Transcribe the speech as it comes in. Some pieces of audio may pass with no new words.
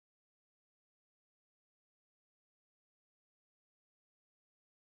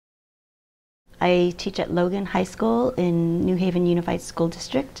I teach at Logan High School in New Haven Unified School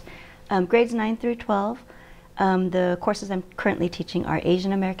District, grades 9 through 12. The courses I'm currently teaching are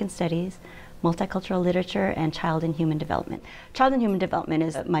Asian American Studies, Multicultural Literature, and Child and Human Development. Child and Human Development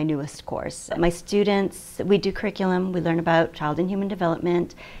is my newest course. My students, we do curriculum, we learn about child and human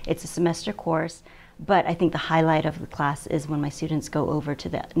development. It's a semester course, but I think the highlight of the class is when my students go over to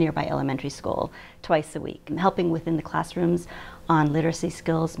the nearby elementary school twice a week, helping within the classrooms on literacy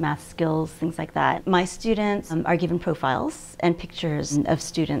skills, math skills, things like that. My students are given profiles and pictures of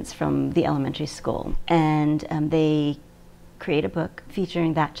students from the elementary school, and they create a book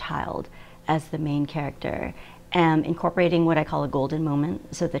featuring that child as the main character, incorporating what I call a golden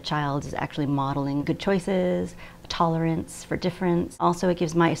moment, so the child is actually modeling good choices, tolerance for difference. Also, it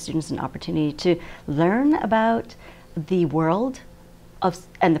gives my students an opportunity to learn about the world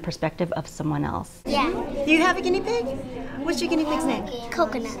and the perspective of someone else. Yeah. Do you have a guinea pig? What's your guinea pig's name?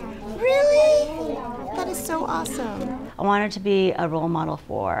 Coconut. Really? That is so awesome. I wanted to be a role model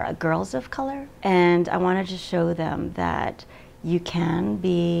for girls of color, and I wanted to show them that you can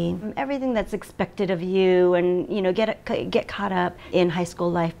be everything that's expected of you, and get caught up in high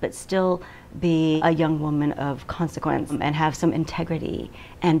school life, but still be a young woman of consequence and have some integrity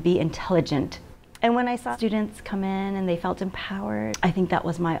and be intelligent. And when I saw students come in and they felt empowered, I think that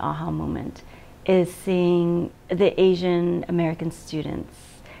was my aha moment, is seeing the Asian American students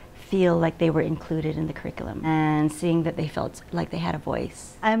feel like they were included in the curriculum and seeing that they felt like they had a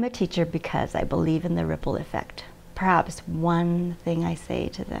voice. I'm a teacher because I believe in the ripple effect. Perhaps one thing I say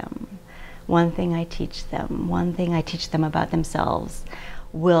to them, one thing I teach them, one thing I teach them about themselves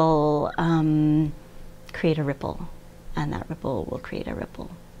will create a ripple, and that ripple will create a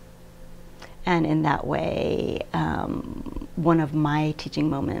ripple. And in that way, one of my teaching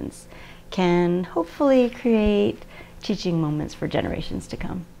moments can hopefully create teaching moments for generations to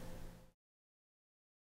come.